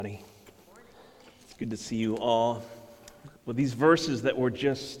It's good to see you all. Well, these verses that were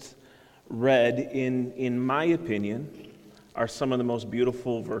just read, in my opinion, are some of the most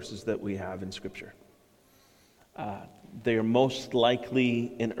beautiful verses that we have in Scripture. They are most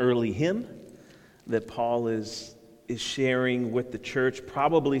likely an early hymn that Paul is sharing with the church,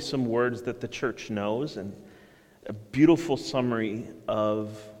 probably some words that the church knows, and a beautiful summary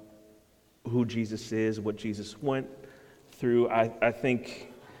of who Jesus is, what Jesus went through.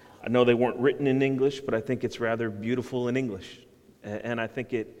 I know they weren't written in English, but I think it's rather beautiful in English. And I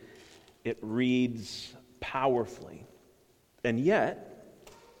think it reads powerfully. And yet,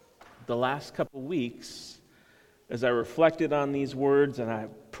 the last couple weeks, as I reflected on these words and I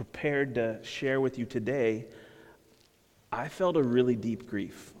prepared to share with you today, I felt a really deep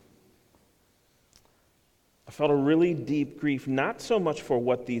grief. I felt a really deep grief, not so much for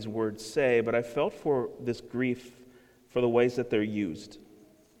what these words say, but I felt for this grief for the ways that they're used.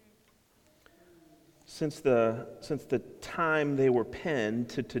 Since the time they were penned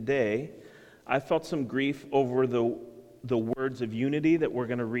to today, I felt some grief over the words of unity that we're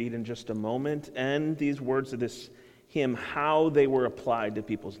going to read in just a moment, and these words of this hymn, how they were applied to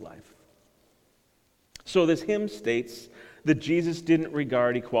people's life. So this hymn states that Jesus didn't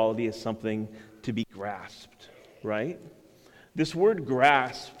regard equality as something to be grasped, right? This word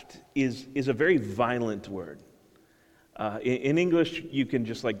grasped is a very violent word. In English, you can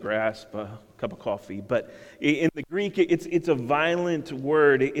just grasp a cup of coffee, but in the Greek, it's a violent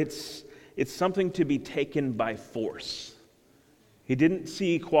word. It's something to be taken by force. He didn't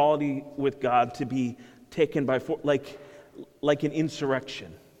see equality with God to be taken by force, like an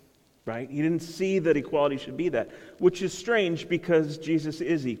insurrection, right? He didn't see that equality should be that, which is strange because Jesus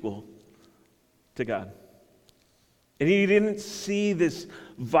is equal to God. And he didn't see this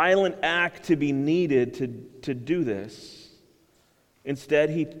violent act to be needed to do this.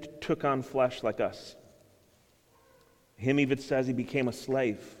 Instead, he took on flesh like us. Him even says he became a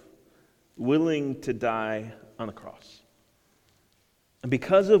slave, willing to die on the cross. And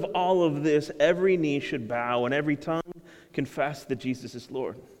because of all of this, every knee should bow and every tongue confess that Jesus is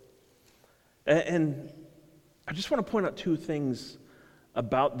Lord. And I just want to point out two things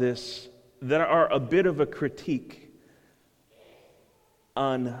about this that are a bit of a critique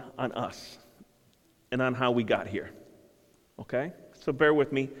on us and on how we got here. Okay? So bear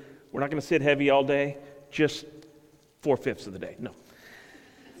with me. We're not going to sit heavy all day, just 4/5 of the day. No.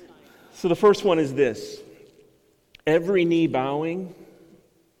 So the first one is this. Every knee bowing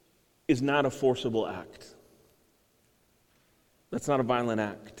is not a forcible act. That's not a violent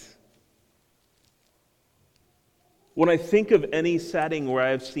act. When I think of any setting where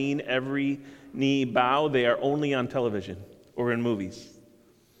I've seen every knee bow, they are only on television or in movies.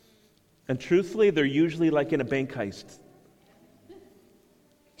 And truthfully, they're usually like in a bank heist.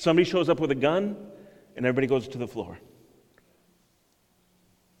 Somebody shows up with a gun, and everybody goes to the floor.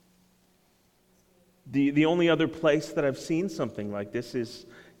 The only other place that I've seen something like this is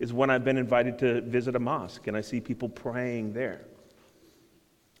when I've been invited to visit a mosque, and I see people praying there.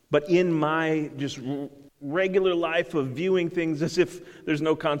 But in my just regular life of viewing things as if there's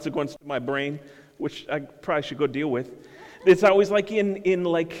no consequence to my brain, which I probably should go deal with, it's always like in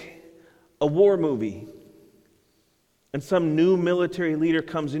a war movie. And some new military leader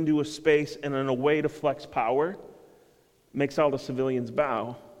comes into a space and in a way to flex power, makes all the civilians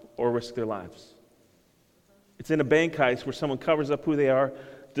bow or risk their lives. It's in a bank heist where someone covers up who they are,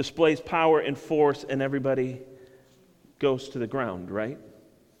 displays power and force, and everybody goes to the ground, right?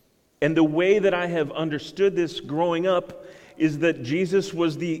 And the way that I have understood this growing up is that Jesus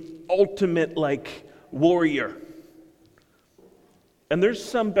was the ultimate warrior. And there's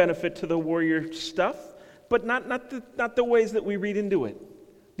some benefit to the warrior stuff, but not the ways that we read into it.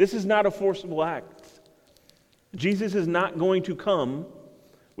 This is not a forcible act. Jesus is not going to come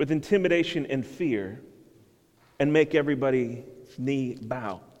with intimidation and fear and make everybody's knee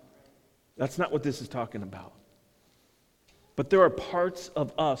bow. That's not what this is talking about. But there are parts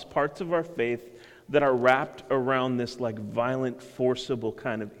of us, parts of our faith that are wrapped around this violent, forcible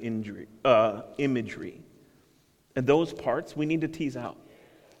kind of imagery. And those parts we need to tease out.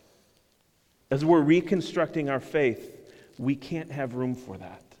 As we're reconstructing our faith, we can't have room for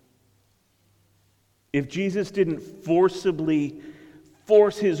that. If Jesus didn't forcibly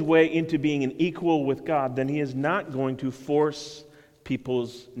force his way into being an equal with God, then he is not going to force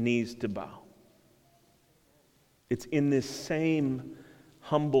people's knees to bow. It's in this same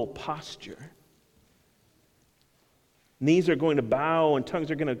humble posture. Knees are going to bow and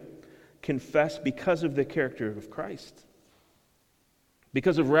tongues are going to confess because of the character of Christ,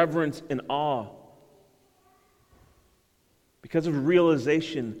 because of reverence and awe. because of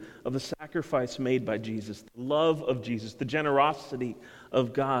realization of the sacrifice made by Jesus, the love of Jesus, the generosity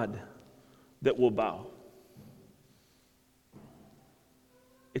of God, that will bow.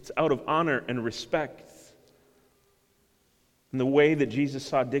 It's out of honor and respect in the way that Jesus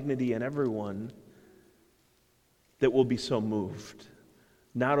saw dignity in everyone that will be so moved,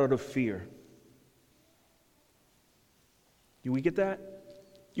 not out of fear. Do we get that?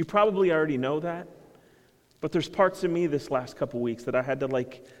 You probably already know that, but there's parts of me this last couple weeks that I had to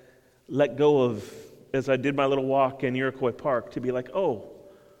let go of as I did my little walk in Iroquois Park, to be like, oh,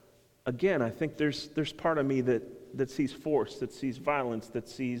 again, I think there's part of me that sees force, that sees violence, that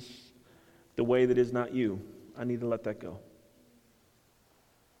sees the way that is not you. I need to let that go.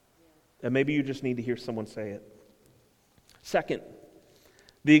 And maybe you just need to hear someone say it. Second,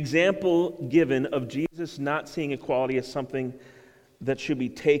 the example given of Jesus not seeing equality as something that should be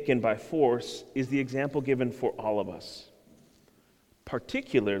taken by force is the example given for all of us,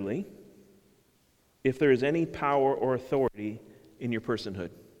 particularly if there is any power or authority in your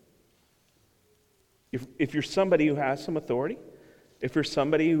personhood. If you're somebody who has some authority, if you're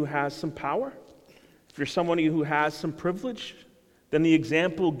somebody who has some power, if you're somebody who has some privilege, then the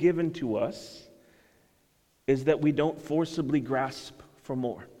example given to us is that we don't forcibly grasp for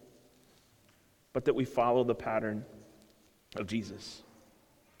more, but that we follow the pattern of Jesus.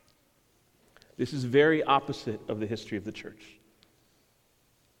 This is very opposite of the history of the church.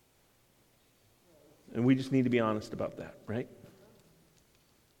 And we just need to be honest about that, right?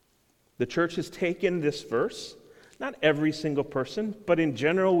 The church has taken this verse, not every single person, but in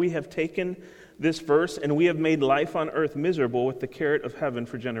general we have taken this verse and we have made life on earth miserable with the carrot of heaven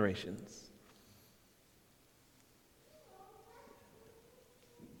for generations.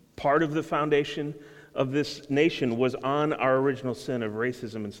 Part of the foundation of this nation was on our original sin of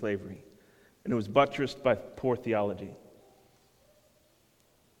racism and slavery, and it was buttressed by poor theology.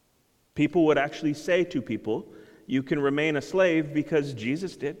 People would actually say to people, you can remain a slave because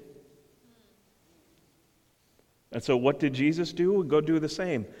Jesus did. And so what did Jesus do? Go do the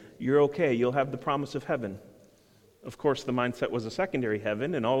same. You're okay. You'll have the promise of heaven. Of course, the mindset was a secondary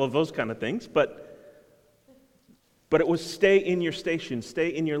heaven and all of those kind of things, but it was stay in your station, stay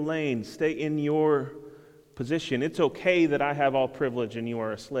in your lane, stay in your position. It's okay that I have all privilege and you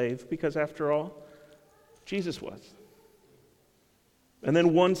are a slave, because after all, Jesus was. And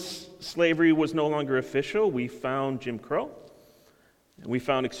then once slavery was no longer official, we found Jim Crow. And we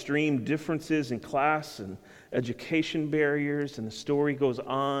found extreme differences in class and education barriers, and the story goes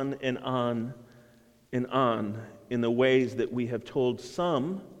on and on and on in the ways that we have told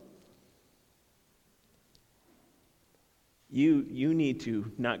some, you need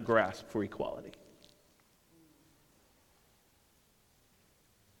to not grasp for equality.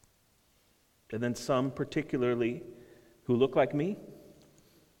 And then some, particularly, who look like me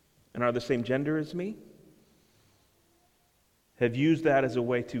and are the same gender as me, have used that as a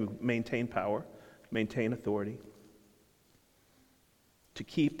way to maintain power, maintain authority, to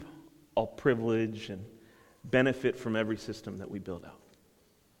keep all privilege and benefit from every system that we build out.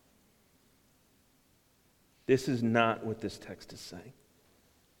 This is not what this text is saying.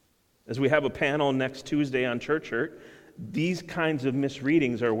 As we have a panel next Tuesday on Church Hurt, these kinds of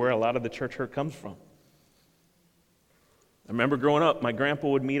misreadings are where a lot of the church hurt comes from. I remember growing up, my grandpa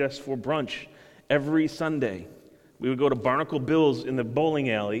would meet us for brunch every Sunday. We would go to Barnacle Bill's in the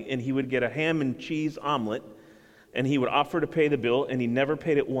bowling alley, and he would get a ham and cheese omelet, and he would offer to pay the bill, and he never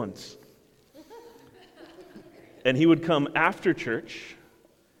paid it once. And he would come after church,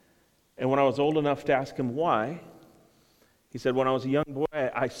 and when I was old enough to ask him why, he said, when I was a young boy,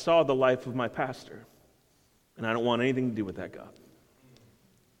 I saw the life of my pastor, and I don't want anything to do with that God.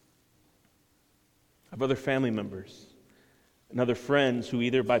 I have other family members and other friends who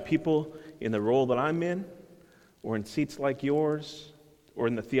either by people in the role that I'm in, or in seats like yours, or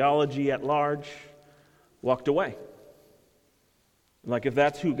in the theology at large, walked away. Like, if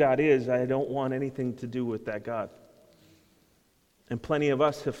that's who God is, I don't want anything to do with that God. And plenty of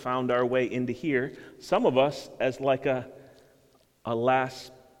us have found our way into here, some of us as like a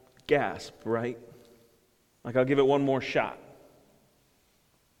last gasp, right? Like, I'll give it one more shot.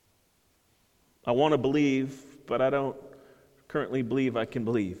 I want to believe, but I don't currently believe I can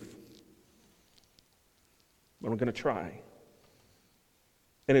believe. But I'm going to try.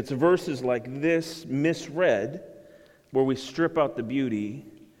 And it's verses like this, misread, where we strip out the beauty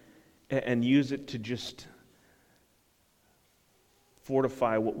and use it to just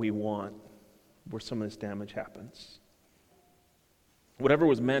fortify what we want, where some of this damage happens. Whatever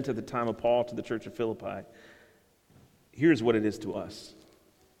was meant at the time of Paul to the church of Philippi, here's what it is to us.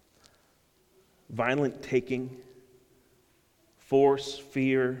 Violent taking, force,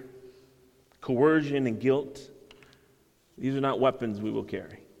 fear, coercion, and guilt, these are not weapons we will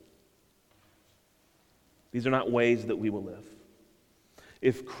carry. These are not ways that we will live.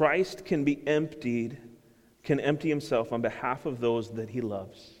 If Christ can empty himself on behalf of those that he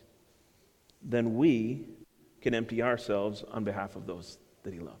loves, then we can empty ourselves on behalf of those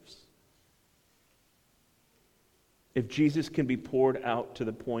that he loves. If Jesus can be poured out to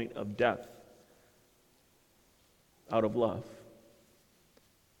the point of death out of love,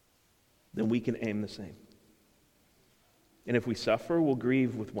 then we can aim the same. And if we suffer, we'll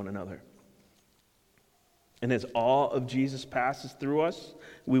grieve with one another. And as awe of Jesus passes through us,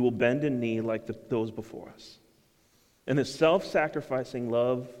 we will bend a knee like those before us. And the self-sacrificing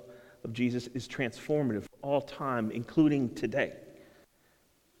love of Jesus is transformative for all time, including today.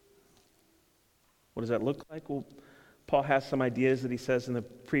 What does that look like? Well, Paul has some ideas that he says in the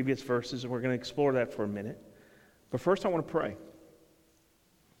previous verses, and we're going to explore that for a minute. But first I want to pray.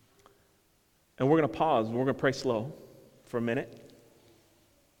 And we're going to pause, and we're going to pray slow for a minute.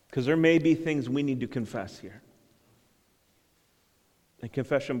 Because there may be things we need to confess here. And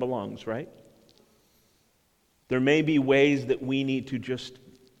confession belongs, right? There may be ways that we need to just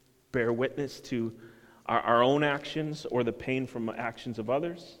bear witness to our own actions or the pain from actions of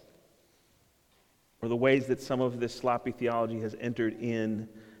others, or the ways that some of this sloppy theology has entered in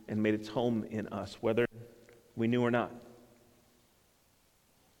and made its home in us, whether we knew or not.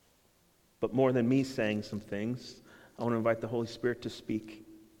 But more than me saying some things, I want to invite the Holy Spirit to speak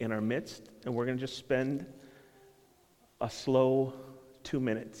in our midst, and we're going to just spend a slow 2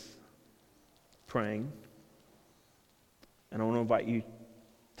 minutes praying, and I want to invite you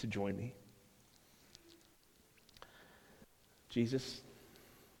to join me. Jesus,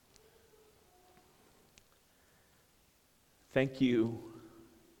 thank you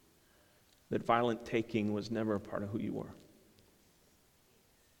that violent taking was never a part of who you were.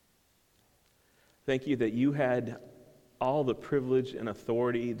 Thank you that you had all the privilege and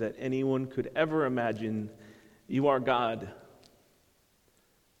authority that anyone could ever imagine. You are God.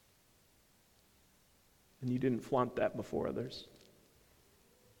 And you didn't flaunt that before others.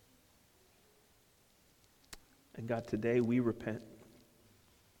 And God, today we repent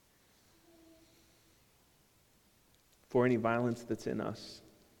for any violence that's in us.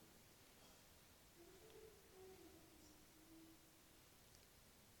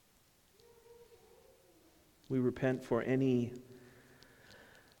 We repent for any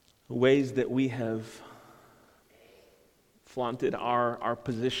ways that we have flaunted our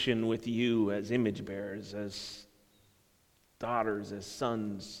position with you as image bearers, as daughters, as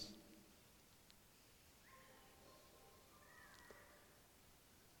sons.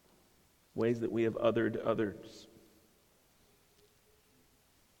 Ways that we have othered others.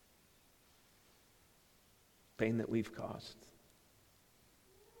 Pain that we've caused.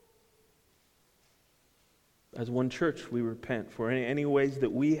 As one church, we repent for any ways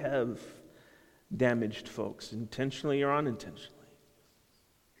that we have damaged folks, intentionally or unintentionally.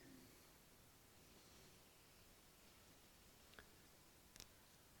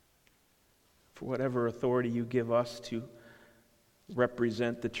 For whatever authority you give us to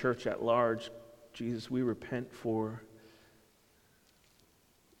represent the church at large, Jesus, we repent for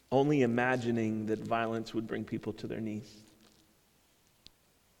only imagining that violence would bring people to their knees,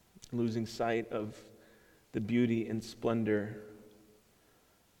 losing sight of the beauty and splendor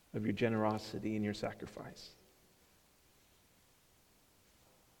of your generosity and your sacrifice.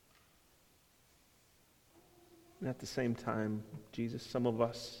 And at the same time, Jesus, some of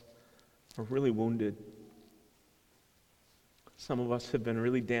us are really wounded. Some of us have been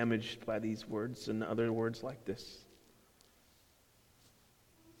really damaged by these words and other words like this.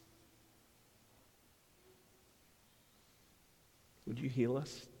 Would you heal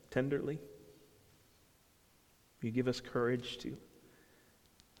us tenderly? Will you give us courage to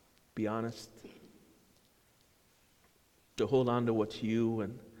be honest, to hold on to what's you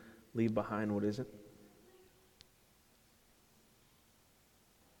and leave behind what isn't?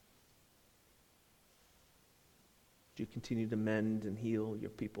 Would you continue to mend and heal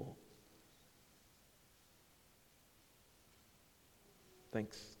your people?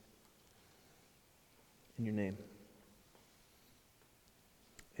 Thanks. In your name.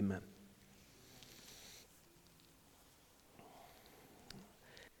 Amen.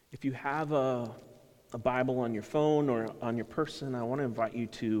 If you have a Bible on your phone or on your person, I want to invite you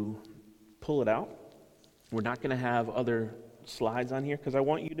to pull it out. We're not going to have other slides on here because I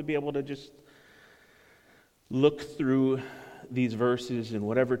want you to be able to just look through these verses in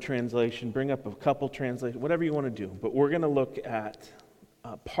whatever translation, bring up a couple translations, whatever you want to do. But we're going to look at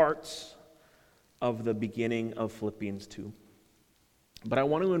parts of the beginning of Philippians 2. But I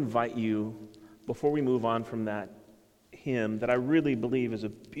want to invite you, before we move on from that hymn that I really believe is a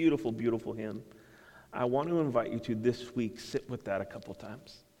beautiful, beautiful hymn, I want to invite you to this week sit with that a couple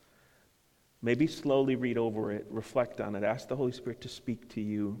times. Maybe slowly read over it, reflect on it, ask the Holy Spirit to speak to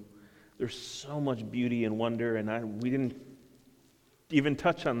you. There's so much beauty and wonder, and we didn't even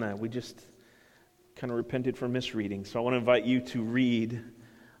touch on that. We just kind of repented for misreading. So I want to invite you to read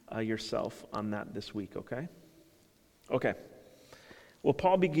yourself on that this week, okay? Okay. Well,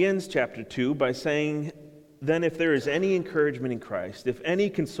 Paul begins chapter 2 by saying, then if there is any encouragement in Christ, if any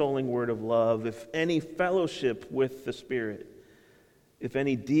consoling word of love, if any fellowship with the Spirit, if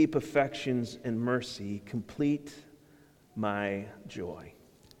any deep affections and mercy, complete my joy.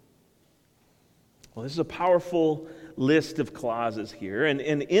 Well, this is a powerful list of clauses here, and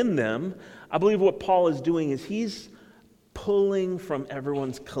in them, I believe what Paul is doing is he's pulling from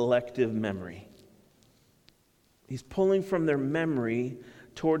everyone's collective memory. He's pulling from their memory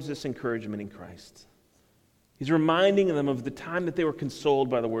towards this encouragement in Christ. He's reminding them of the time that they were consoled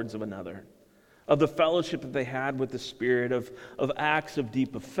by the words of another, of the fellowship that they had with the Spirit, of acts of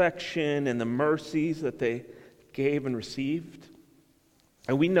deep affection and the mercies that they gave and received.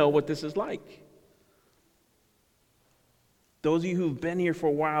 And we know what this is like. Those of you who've been here for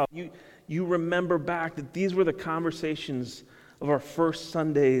a while, you remember back that these were the conversations of our first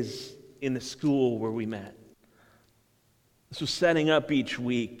Sundays in the school where we met. This was setting up each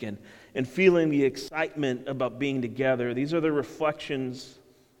week and feeling the excitement about being together. These are the reflections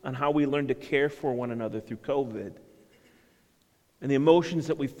on how we learned to care for one another through COVID. And the emotions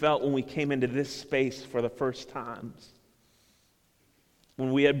that we felt when we came into this space for the first times.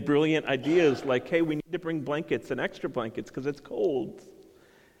 When we had brilliant ideas like, hey, we need to bring blankets and extra blankets because it's cold.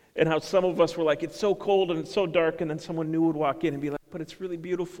 And how some of us were like, it's so cold and it's so dark, and then someone new would walk in and be like, but it's really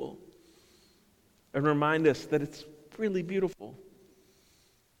beautiful. And remind us that it's really beautiful.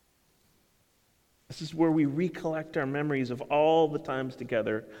 This is where we recollect our memories of all the times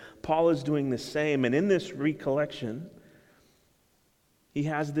together. Paul is doing the same, and in this recollection, he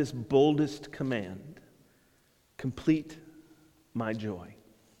has this boldest command: complete my joy.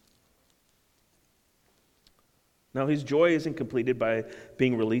 Now, his joy isn't completed by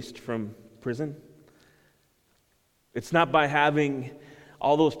being released from prison. It's not by having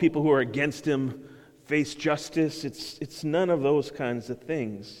all those people who are against him face justice. It's none of those kinds of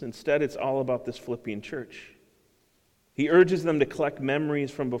things. Instead, it's all about this Philippian church. He urges them to collect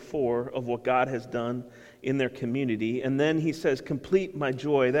memories from before of what God has done in their community. And then he says, complete my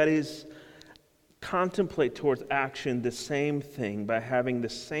joy. That is, contemplate towards action the same thing by having the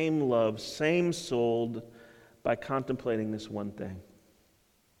same love, same souled, by contemplating this one thing.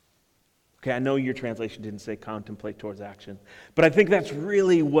 Okay, I know your translation didn't say contemplate towards action, but I think that's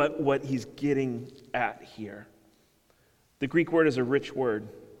really what he's getting at here. The Greek word is a rich word,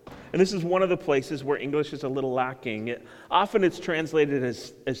 and this is one of the places where English is a little lacking. Often it's translated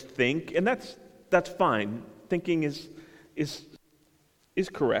as think, and that's fine. Thinking is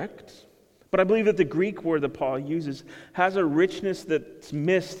correct, but I believe that the Greek word that Paul uses has a richness that's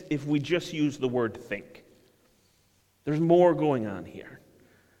missed if we just use the word think. There's more going on here.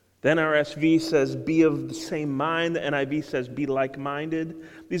 The NRSV says, be of the same mind. The NIV says, be like-minded.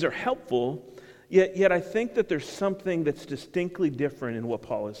 These are helpful, yet I think that there's something that's distinctly different in what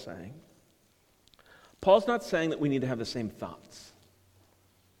Paul is saying. Paul's not saying that we need to have the same thoughts.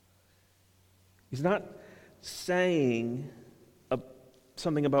 He's not saying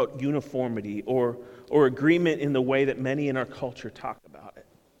something about uniformity or agreement in the way that many in our culture talk about it.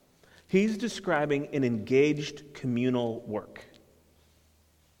 He's describing an engaged communal work.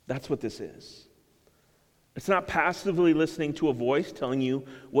 That's what this is. It's not passively listening to a voice telling you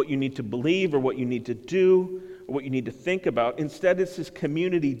what you need to believe or what you need to do or what you need to think about. Instead, it's this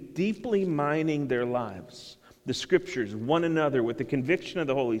community deeply mining their lives, the Scriptures, one another, with the conviction of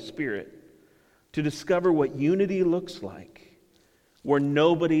the Holy Spirit to discover what unity looks like, where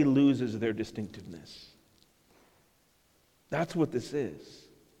nobody loses their distinctiveness. That's what this is.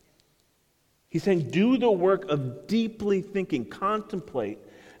 He's saying, do the work of deeply thinking, contemplate,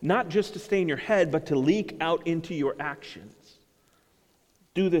 not just to stay in your head, but to leak out into your actions.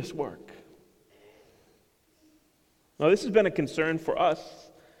 Do this work. Now, this has been a concern for us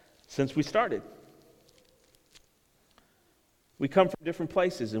since we started. We come from different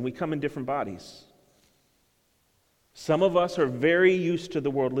places and we come in different bodies. Some of us are very used to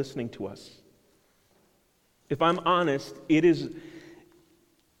the world listening to us. If I'm honest, it is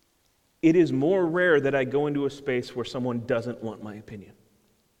more rare that I go into a space where someone doesn't want my opinion.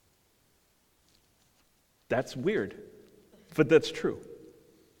 That's weird, but that's true.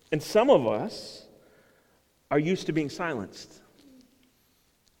 And some of us are used to being silenced.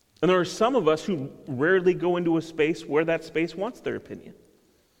 And there are some of us who rarely go into a space where that space wants their opinion.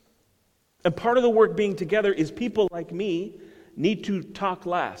 And part of the work being together is people like me need to talk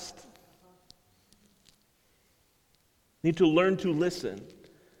last, need to learn to listen.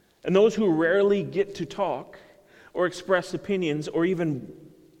 And those who rarely get to talk or express opinions or even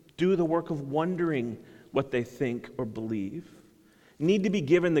do the work of wondering what they think or believe need to be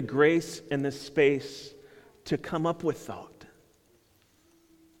given the grace and the space to come up with thought,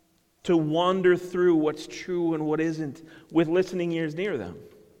 to wander through what's true and what isn't with listening ears near them.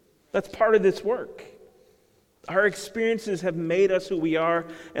 That's part of this work. Our experiences have made us who we are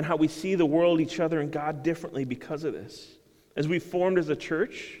and how we see the world, each other, and God differently because of this. As we formed as a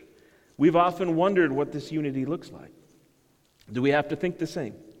church, we've often wondered what this unity looks like. Do we have to think the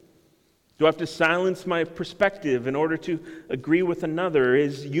same? Do I have to silence my perspective in order to agree with another?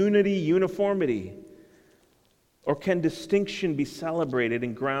 Is unity uniformity? Or can distinction be celebrated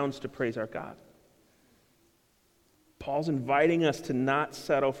in grounds to praise our God? Paul's inviting us to not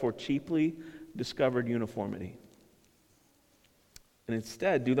settle for cheaply discovered uniformity, and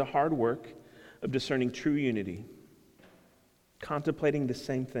instead do the hard work of discerning true unity, contemplating the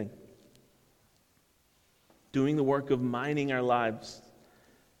same thing, doing the work of mining our lives,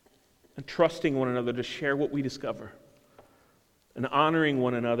 and trusting one another to share what we discover, and honoring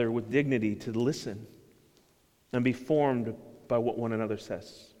one another with dignity to listen and be formed by what one another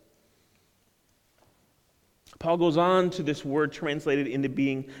says. Paul goes on to this word translated into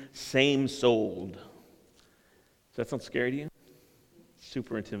being same-souled. Does that sound scary to you?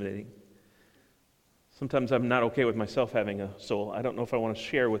 Super intimidating. Sometimes I'm not okay with myself having a soul. I don't know if I want to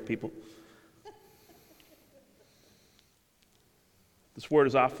share with people. This word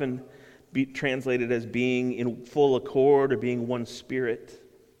is often translated as being in full accord or being one spirit.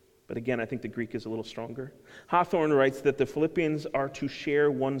 But again, I think the Greek is a little stronger. Hawthorne writes that the Philippians are to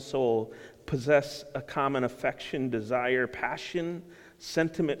share one soul, possess a common affection, desire, passion,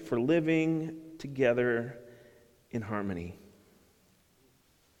 sentiment for living together in harmony.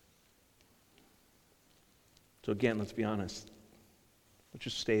 So again, let's be honest. Let's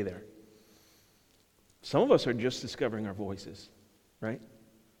just stay there. Some of us are just discovering our voices, right?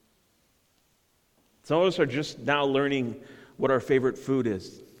 Some of us are just now learning what our favorite food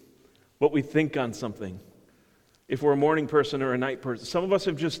is, what we think on something, if we're a morning person or a night person. Some of us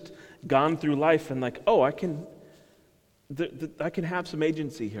have just gone through life and I can have some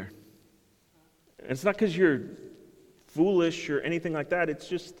agency here. And it's not because you're foolish or anything like that. It's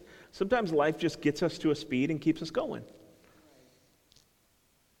just sometimes life just gets us to a speed and keeps us going.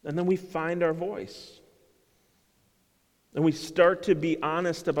 And then we find our voice. And we start to be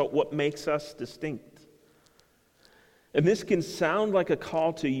honest about what makes us distinct. And this can sound like a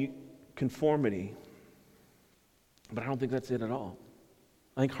call to conformity, but I don't think that's it at all.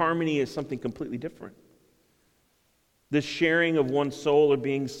 I think harmony is something completely different. This sharing of one soul or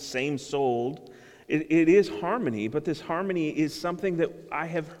being same-souled, it is harmony, but this harmony is something that I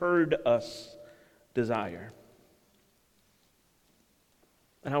have heard us desire.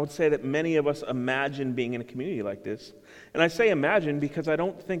 And I would say that many of us imagine being in a community like this. And I say imagine because I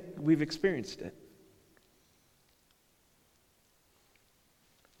don't think we've experienced it.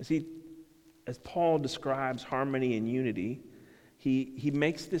 You see, as Paul describes harmony and unity, he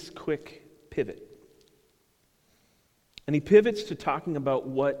makes this quick pivot. And he pivots to talking about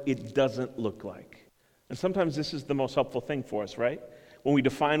what it doesn't look like. And sometimes this is the most helpful thing for us, right? When we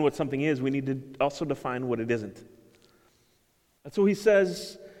define what something is, we need to also define what it isn't. And so he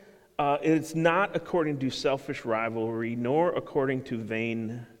says, it's not according to selfish rivalry, nor according to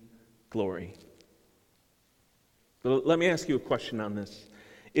vain glory. So let me ask you a question on this.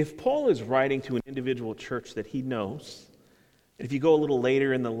 If Paul is writing to an individual church that he knows, if you go a little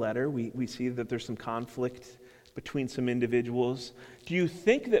later in the letter, we see that there's some conflict between some individuals. Do you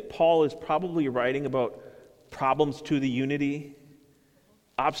think that Paul is probably writing about problems to the unity,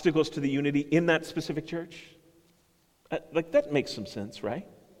 obstacles to the unity in that specific church? That makes some sense, right?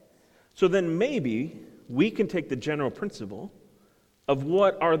 So then maybe we can take the general principle of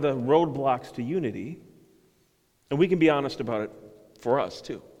what are the roadblocks to unity, and we can be honest about it for us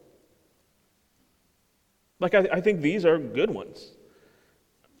too. I think these are good ones.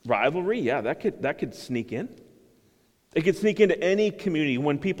 Rivalry, yeah, that could sneak in. It could sneak into any community.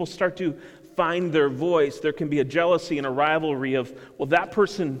 When people start to find their voice, there can be a jealousy and a rivalry of, well, that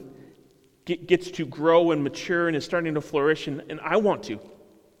person gets to grow and mature and is starting to flourish, and I want to.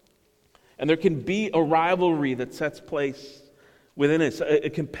 And there can be a rivalry that sets place within us, a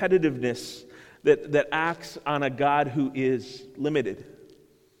competitiveness that acts on a God who is limited,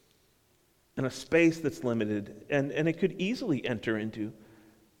 and a space that's limited, and it could easily enter into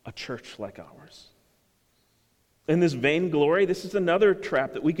a church like ours. And this vainglory, this is another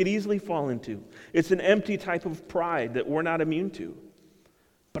trap that we could easily fall into. It's an empty type of pride that we're not immune to.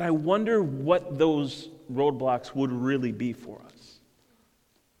 But I wonder what those roadblocks would really be for us.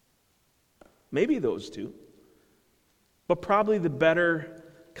 Maybe those two. But probably the better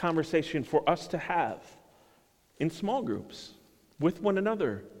conversation for us to have in small groups, with one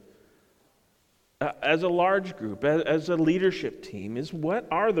another, as a large group, as a leadership team, is what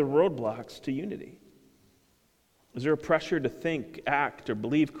are the roadblocks to unity? Is there a pressure to think, act, or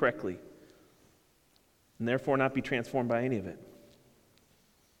believe correctly, and therefore not be transformed by any of it?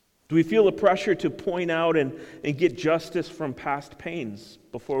 Do we feel a pressure to point out and get justice from past pains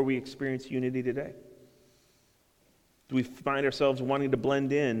before we experience unity today? Do we find ourselves wanting to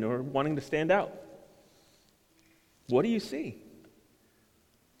blend in or wanting to stand out? What do you see?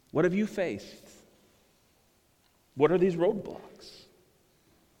 What have you faced? What are these roadblocks?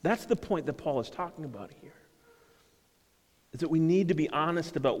 That's the point that Paul is talking about here. Is that we need to be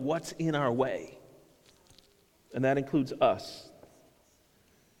honest about what's in our way. And that includes us.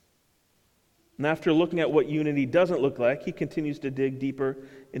 And after looking at what unity doesn't look like, he continues to dig deeper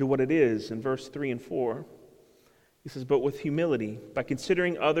into what it is. In verse 3 and 4, he says, "But with humility, by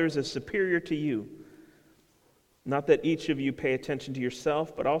considering others as superior to you, not that each of you pay attention to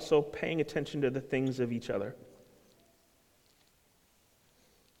yourself, but also paying attention to the things of each other."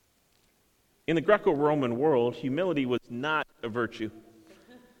 In the Greco-Roman world, humility was not a virtue.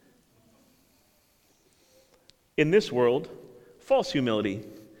 In this world, false humility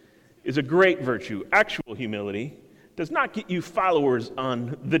is a great virtue. Actual humility does not get you followers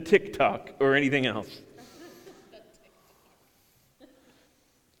on the TikTok or anything else.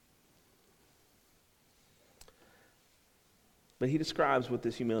 But he describes what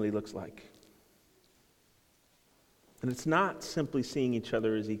this humility looks like. And it's not simply seeing each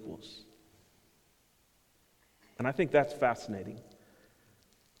other as equals. And I think that's fascinating,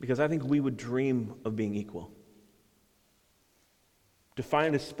 because I think we would dream of being equal. To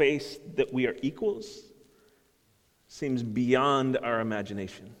find a space that we are equals seems beyond our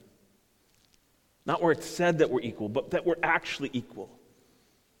imagination. Not where it's said that we're equal, but that we're actually equal.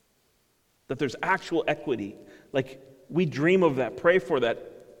 That there's actual equity. Like, we dream of that, pray for that.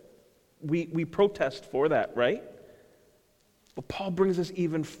 We protest for that, right? But Paul brings us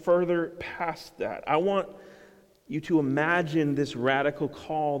even further past that. I want you to imagine this radical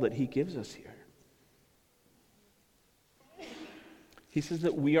call that he gives us here. He says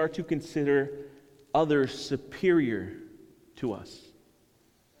that we are to consider others superior to us.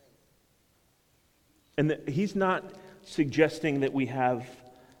 And that he's not suggesting that we have,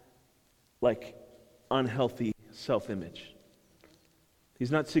 like, unhealthy self-image.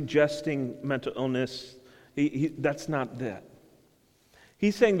 He's not suggesting mental illness. That's not that.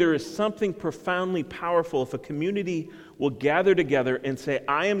 He's saying there is something profoundly powerful if a community will gather together and say,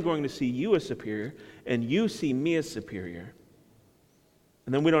 I am going to see you as superior, and you see me as superior.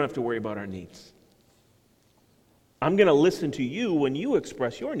 And then we don't have to worry about our needs. I'm going to listen to you when you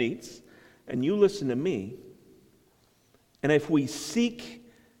express your needs, and you listen to me. And if we seek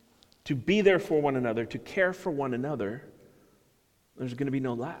to be there for one another, to care for one another, there's going to be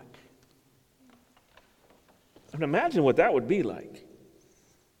no lack. And imagine what that would be like.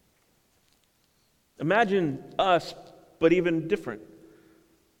 Imagine us, but even different.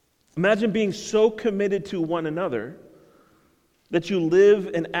 Imagine being so committed to one another that you live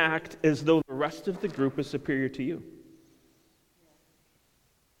and act as though the rest of the group is superior to you.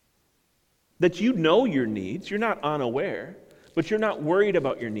 That you know your needs, you're not unaware, but you're not worried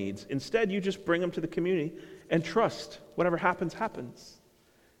about your needs. Instead, you just bring them to the community and trust whatever happens, happens.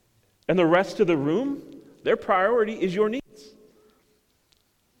 And the rest of the room, their priority is your needs,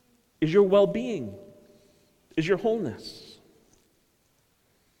 is your well-being, is your wholeness.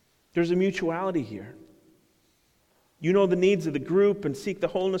 There's a mutuality here. You know the needs of the group and seek the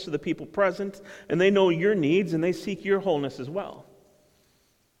wholeness of the people present, and they know your needs and they seek your wholeness as well.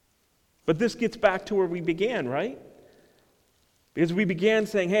 But this gets back to where we began, right? Because we began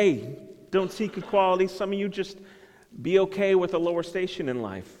saying, hey, don't seek equality. Some of you just be okay with a lower station in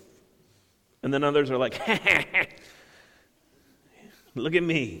life. And then others are like, look at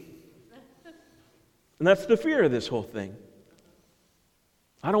me. And that's the fear of this whole thing.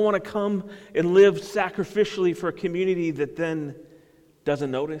 I don't want to come and live sacrificially for a community that then doesn't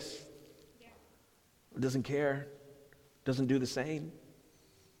notice, or doesn't care, doesn't do the same.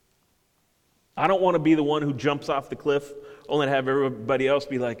 I don't want to be the one who jumps off the cliff only to have everybody else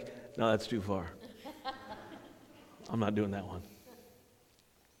be like, no, that's too far. I'm not doing that one.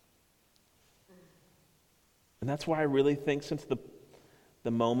 And that's why I really think since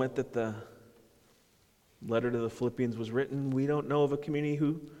the moment that the letter to the Philippians was written, we don't know of a community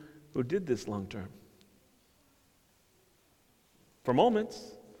who did this long term. For moments,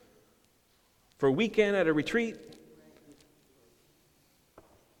 for a weekend at a retreat,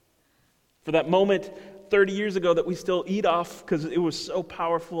 for that moment 30 years ago that we still eat off because it was so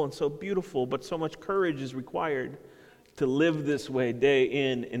powerful and so beautiful, but so much courage is required to live this way day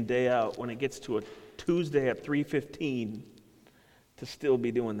in and day out when it gets to a Tuesday at 3:15 to still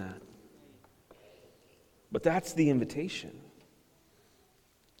be doing that. But that's the invitation.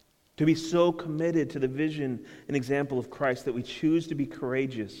 To be so committed to the vision and example of Christ that we choose to be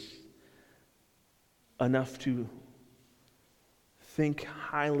courageous enough to think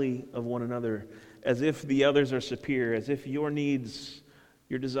highly of one another as if the others are superior, as if your needs,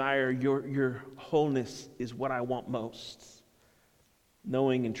 your desire, your wholeness is what I want most,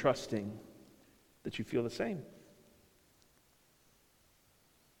 knowing and trusting that you feel the same.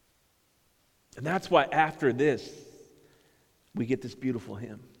 And that's why after this, we get this beautiful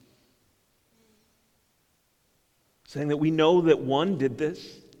hymn. Saying that we know that one did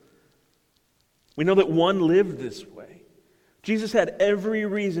this. We know that one lived this way. Jesus had every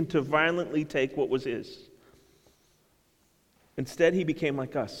reason to violently take what was his. Instead, he became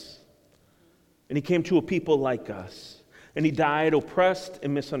like us. And he came to a people like us. And he died oppressed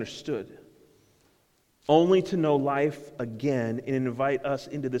and misunderstood. Only to know life again and invite us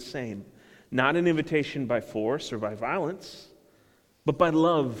into the same. Not an invitation by force or by violence, but by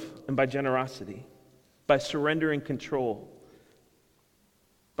love and by generosity, by surrendering control,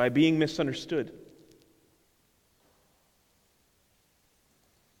 by being misunderstood.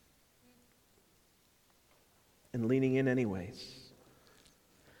 And leaning in anyways.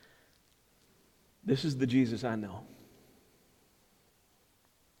 This is the Jesus I know.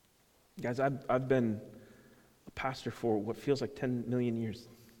 Guys, I've been a pastor for what feels like 10 million years.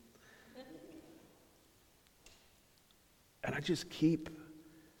 And I just keep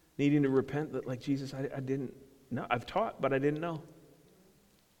needing to repent that, like, Jesus, I didn't know. I've taught, but I didn't know.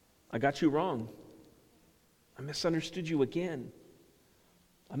 I got you wrong. I misunderstood you again.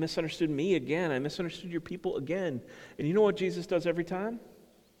 I misunderstood me again. I misunderstood your people again. And you know what Jesus does every time?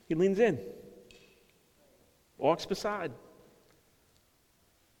 He leans in, walks beside,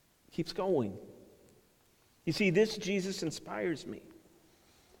 keeps going. You see, this Jesus inspires me.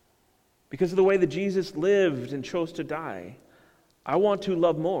 Because of the way that Jesus lived and chose to die, I want to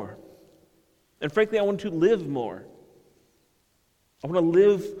love more. And frankly, I want to live more. I want to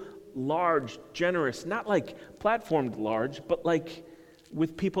live large, generous, not like platformed large, but like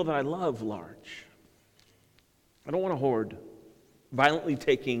with people that I love large. I don't want to hoard, violently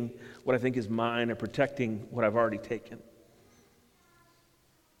taking what I think is mine and protecting what I've already taken.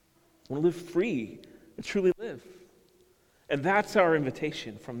 I want to live free and truly live. And that's our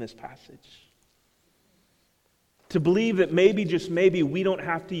invitation from this passage. To believe that maybe, just maybe, we don't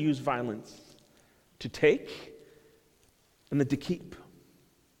have to use violence to take and then to keep.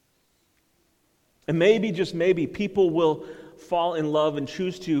 And maybe, just maybe, people will fall in love and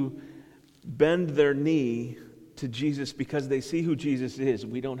choose to bend their knee to Jesus because they see who Jesus is.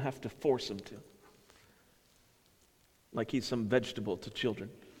 We don't have to force them to. Like he's some vegetable to children.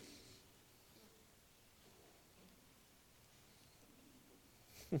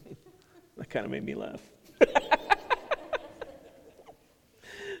 That kind of made me laugh.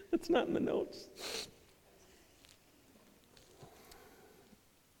 That's not in the notes.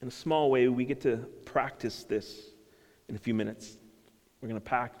 In a small way, we get to practice this in a few minutes. We're going to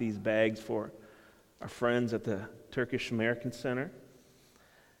pack these bags for our friends at the Turkish American Center.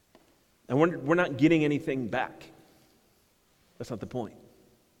 And we're not getting anything back. That's not the point.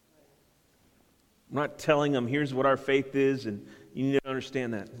 I'm not telling them, here's what our faith is, and you need to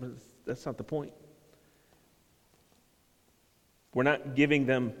understand that. But that's not the point. We're not giving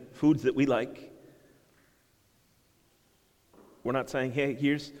them foods that we like. We're not saying, hey,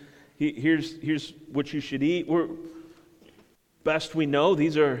 here's what you should eat. Best we know,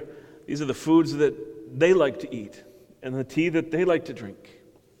 these are the foods that they like to eat and the tea that they like to drink.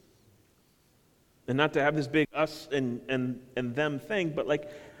 And not to have this big us and them thing, but like,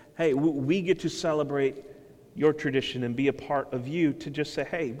 hey, we get to celebrate your tradition and be a part of you, to just say,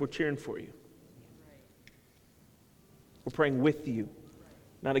 hey, we're cheering for you. We're praying with you,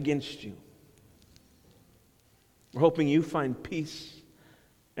 not against you. We're hoping you find peace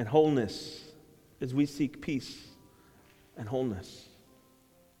and wholeness as we seek peace and wholeness.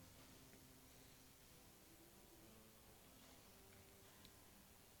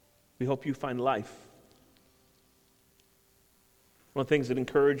 We hope you find life. One of the things that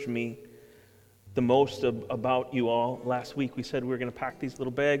encouraged me the most about you all. Last week we said we were going to pack these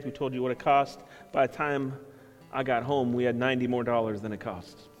little bags. We told you what it cost. By the time I got home, we had $90 more than it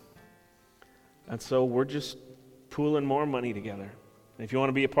cost. And so we're just pooling more money together. And if you want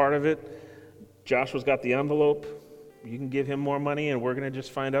to be a part of it, Joshua's got the envelope. You can give him more money, and we're going to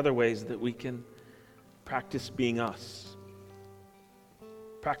just find other ways that we can practice being us.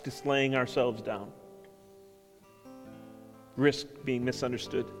 Practice laying ourselves down. Risk being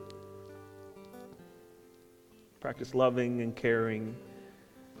misunderstood. Practice loving and caring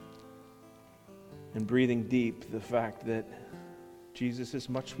and breathing deep the fact that Jesus is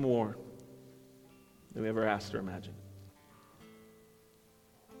much more than we ever asked or imagined.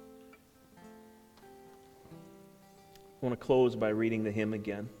 I want to close by reading the hymn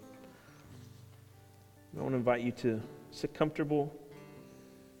again. I want to invite you to sit comfortable.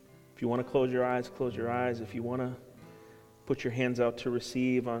 If you want to close your eyes, close your eyes. If you want to put your hands out to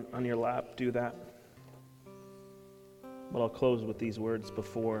receive on your lap, do that. But I'll close with these words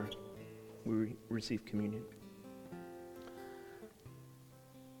before we receive communion.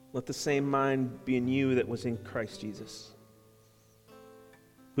 Let the same mind be in you that was in Christ Jesus,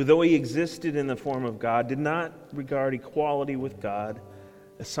 who, though he existed in the form of God, did not regard equality with God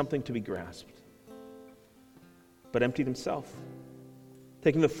as something to be grasped, but emptied himself,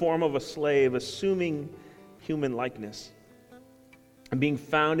 taking the form of a slave, assuming human likeness. And being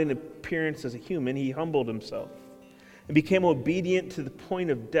found in appearance as a human, he humbled himself and became obedient to the point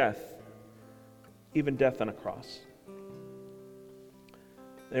of death, even death on a cross.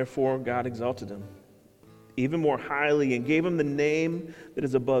 Therefore, God exalted him even more highly and gave him the name that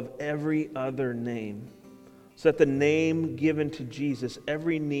is above every other name, so that the name given to Jesus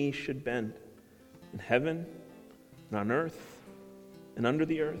every knee should bend, in heaven and on earth and under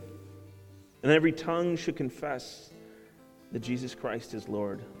the earth, and every tongue should confess that Jesus Christ is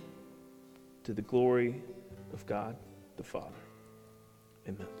Lord, to the glory of God the Father.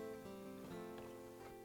 Amen.